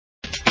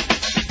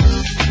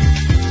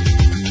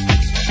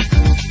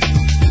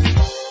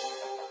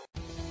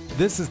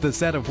This is the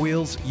set of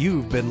wheels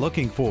you've been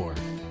looking for.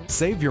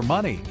 Save your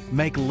money.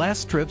 Make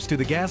less trips to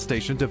the gas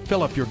station to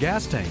fill up your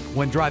gas tank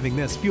when driving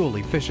this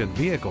fuel-efficient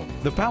vehicle.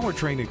 The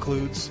powertrain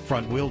includes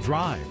front-wheel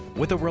drive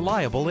with a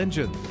reliable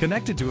engine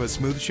connected to a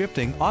smooth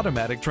shifting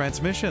automatic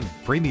transmission.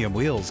 Premium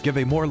wheels give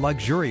a more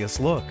luxurious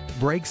look.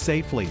 Brake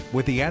safely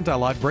with the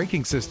anti-lock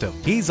braking system.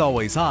 He's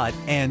always hot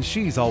and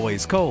she's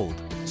always cold.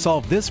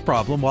 Solve this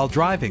problem while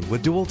driving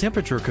with dual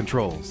temperature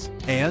controls.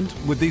 And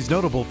with these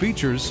notable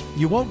features,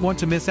 you won't want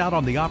to miss out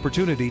on the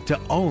opportunity to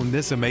own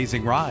this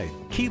amazing ride.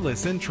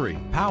 Keyless entry,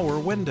 power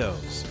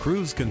windows,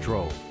 cruise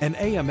control, an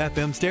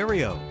AM/FM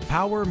stereo,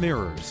 power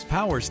mirrors,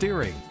 power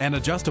steering, and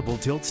adjustable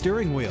tilt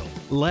steering wheel.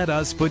 Let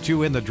us put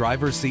you in the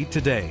driver's seat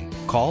today.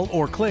 Call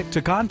or click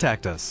to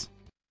contact us.